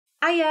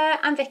Hiya,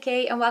 I'm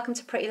Vicky and welcome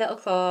to Pretty Little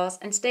Claws.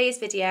 In today's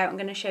video I'm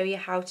going to show you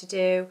how to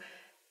do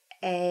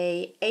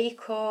a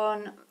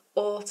Acorn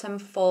autumn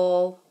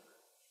fall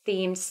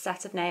themed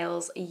set of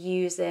nails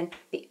using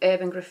the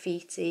Urban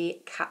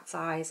Graffiti Cat's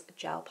Eyes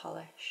gel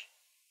polish.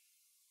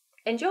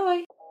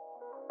 Enjoy!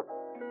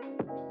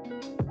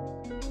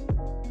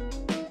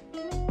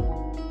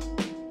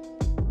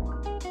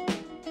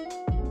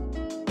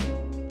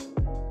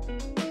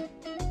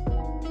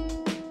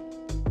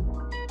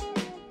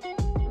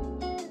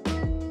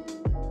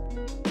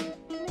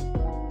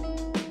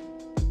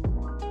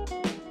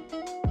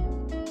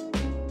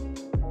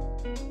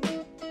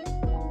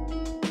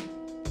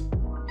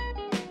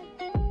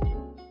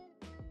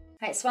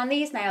 Right, so on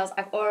these nails,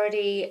 I've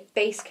already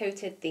base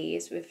coated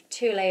these with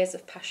 2 layers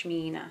of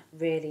Pashmina.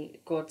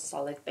 Really good,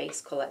 solid base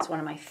colour. It's one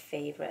of my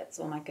favourites.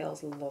 All my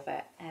girls love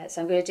it.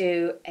 So I'm going to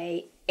do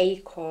a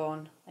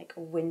Acorn, like a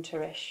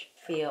winterish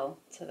feel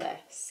to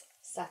this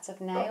set of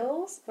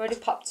nails. I've already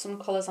popped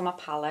some colours on my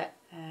palette.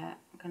 I'm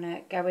going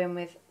to go in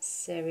with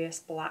Serious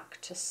Black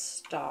to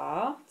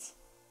start.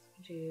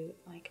 Do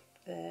like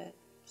the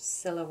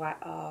silhouette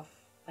of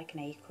like an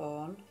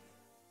acorn.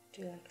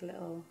 Do like a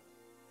little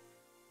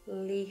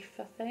leaf,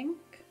 I think.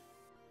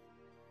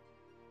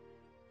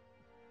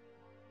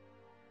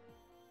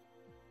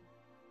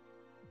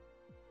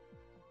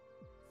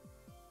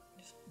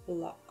 Just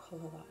block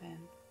colour that in,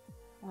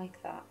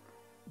 like that.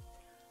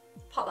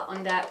 Pop that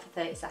under for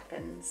 30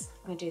 seconds.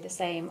 I'm going to do the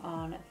same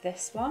on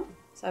this one.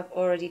 So I've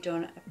already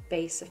done a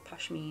base of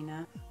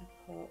Pashmina.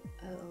 I put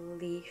a little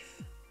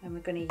leaf and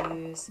we're going to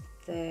use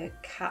the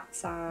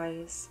Cat's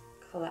Eyes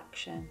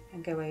collection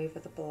and go over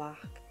the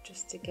black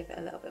just to give it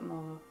a little bit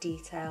more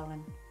detail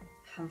and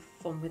have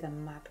fun with a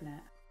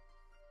magnet.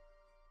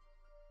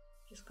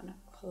 Just going to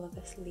colour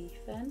this leaf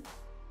in.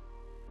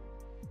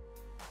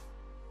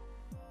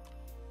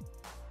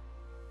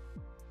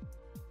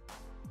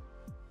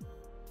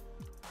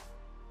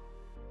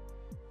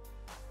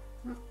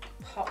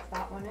 Pop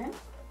that one in,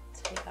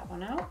 take that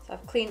one out. So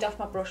I've cleaned off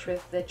my brush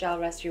with the gel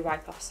residue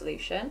wipe off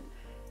solution.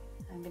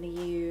 I'm going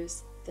to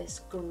use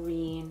this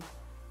green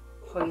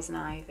Poison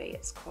Ivy,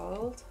 it's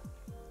called.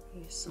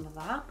 Use some of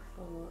that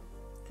for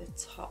the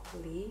top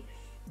leaf.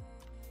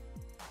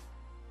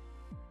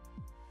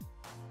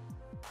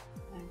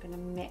 I'm going to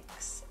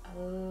mix a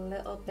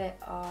little bit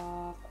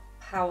of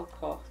Power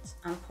Cut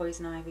and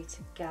Poison Ivy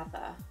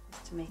together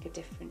to make a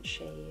different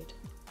shade.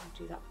 I'll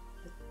do that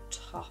at the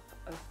top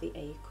of the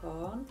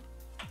acorn.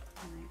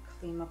 And then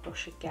clean my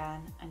brush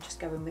again and just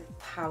go in with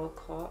Power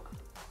Cut,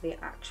 the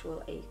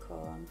actual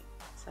acorn.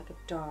 It's like a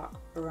dark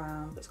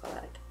brown, but it's got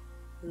like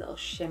little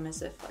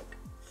shimmers of like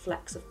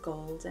flecks of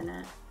gold in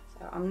it.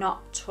 So I'm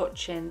not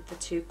touching the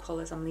 2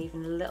 colours, I'm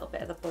leaving a little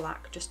bit of the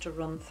black just to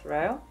run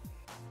through.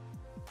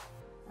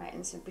 Right,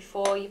 and so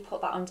before you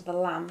put that under the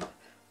lamp,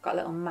 I've got a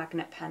little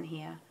magnet pen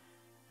here.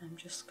 I'm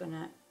just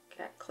gonna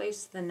get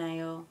close to the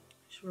nail,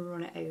 just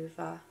run it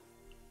over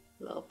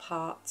little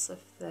parts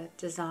of the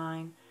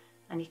design,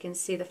 and you can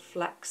see the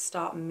flecks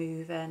start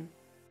moving.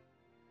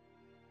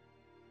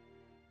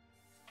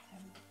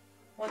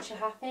 Once you're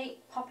happy,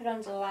 pop it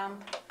under the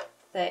lamp,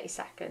 30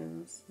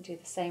 seconds. Do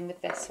the same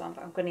with this one,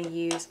 but I'm going to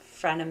use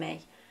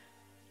Frenemy.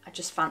 I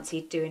just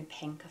fancied doing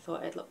pink. I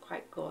thought it'd look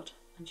quite good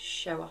and just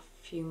show off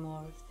a few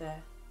more of the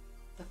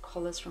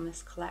colours from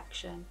this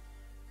collection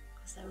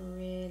because they're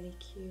really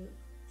cute.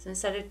 So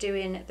instead of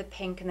doing the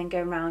pink and then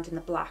going around in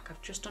the black,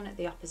 I've just done it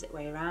the opposite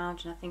way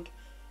around, and I think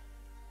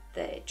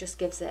that it just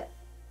gives it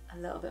a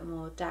little bit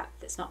more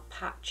depth. It's not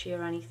patchy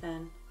or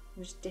anything.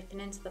 I'm just dipping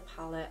into the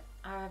palette.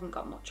 I haven't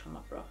got much on my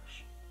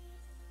brush.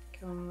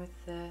 Going with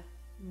the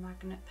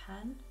magnet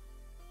pen.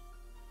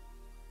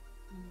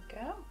 There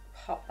we go.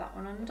 Pop that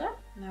one under.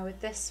 Now with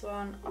this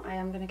one, I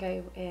am going to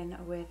go in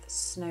with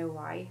Snow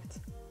White.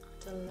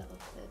 Add a little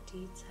bit of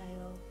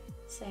detail.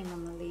 Same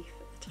on the leaf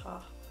at the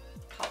top.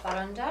 Pop that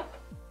under.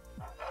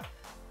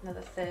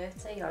 Another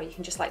 30, or you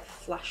can just like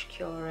flash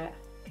cure it.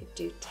 You could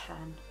do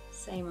 10.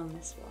 Same on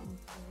this one.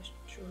 Just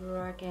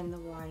drag in the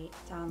white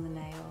down the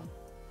nail.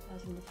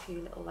 Adding a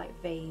few little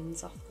like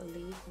veins off the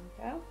leaf.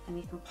 There we go. And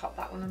you can pop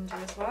that one under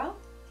as well.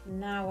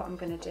 Now what I'm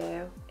going to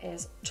do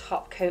is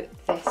top coat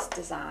this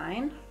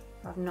design.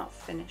 I've not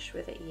finished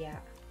with it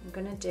yet. What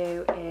I'm going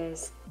to do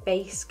is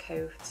base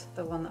coat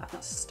the one that I've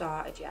not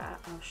started yet.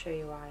 I'll show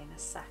you why in a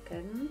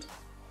second.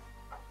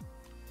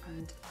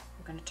 And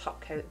we're going to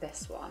top coat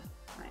this one.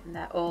 Right, and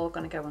they're all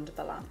going to go under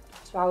the lamp.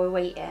 So while we're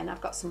waiting,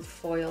 I've got some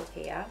foil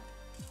here.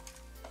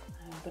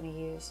 I'm going to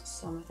use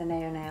some of the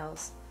Neo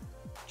Nails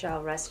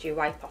gel residue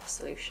wipe off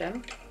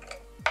solution.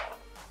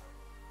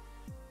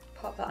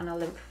 Pop that on a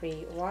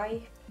lint-free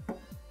wipe.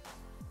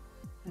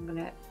 I'm going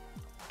to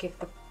give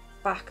the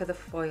back of the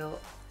foil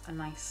a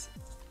nice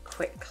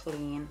quick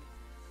clean.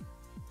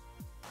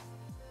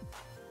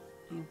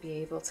 You'll be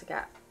able to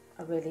get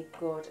a really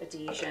good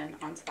adhesion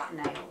onto that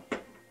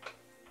nail.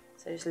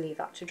 So just leave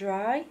that to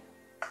dry.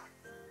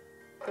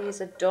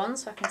 These are done,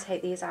 so I can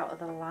take these out of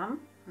the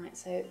lamp. Right,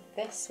 so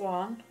this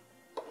one,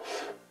 I'm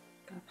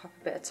going to pop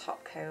a bit of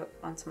top coat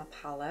onto my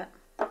palette.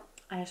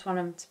 I just want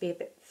them to be a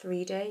bit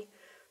 3D.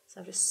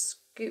 So I've just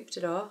scooped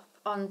it up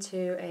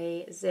onto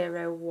a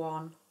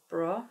 01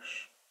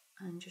 brush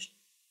and just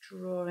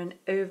drawing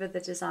over the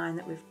design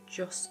that we've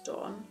just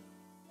done.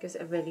 Gives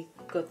it a really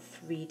good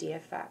 3D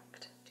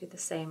effect. Do the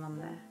same on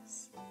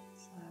this.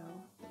 So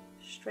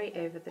straight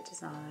over the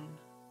design.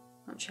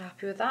 Once you're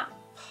happy with that,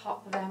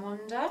 pop them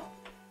under.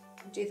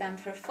 Do them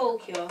for a full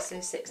cure, so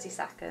 60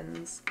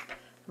 seconds.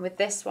 And with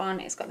this one,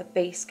 it's got the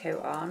base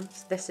coat on,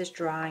 so this is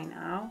dry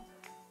now.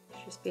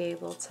 Just be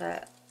able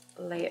to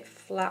lay it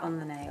flat on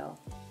the nail.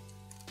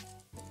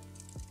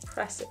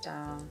 Press it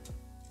down.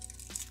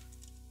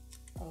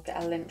 Or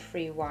get a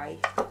lint-free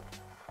wipe.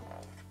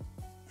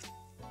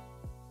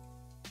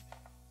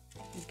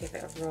 And give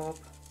it a rub.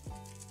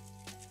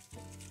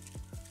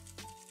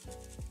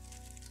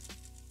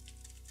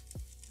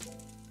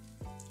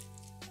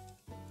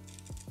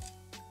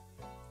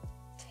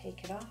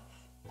 Take it off.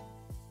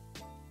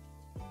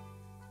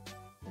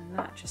 And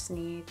that just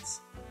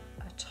needs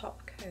a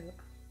top coat.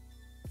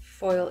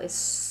 Foil is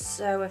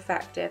so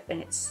effective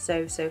and it's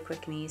so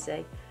quick and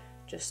easy.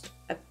 Just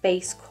a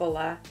base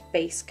colour,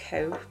 base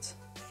coat,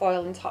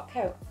 foil and top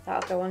coat.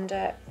 That'll go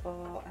under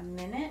for a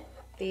minute.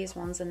 These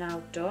ones are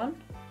now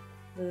done.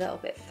 A little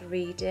bit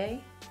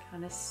 3D,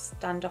 kind of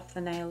stand off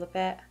the nail a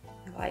bit.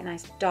 Like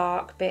nice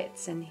dark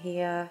bits in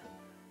here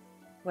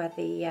where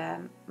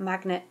the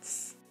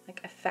magnets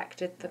like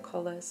affected the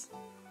colours.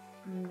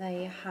 And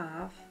there you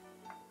have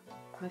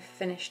my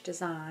finished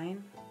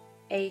design.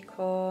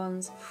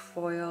 Acorns,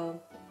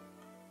 foil.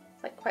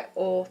 It's like quite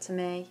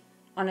autumny.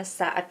 On a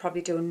set I'd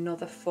probably do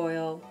another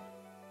foil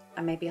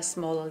and maybe a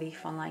smaller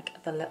leaf on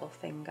like the little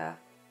finger.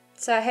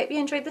 So I hope you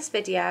enjoyed this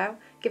video.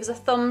 Give us a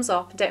thumbs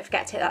up and don't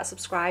forget to hit that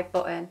subscribe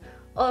button.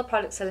 All the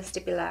products are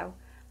listed below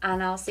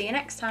and I'll see you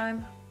next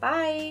time.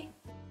 Bye!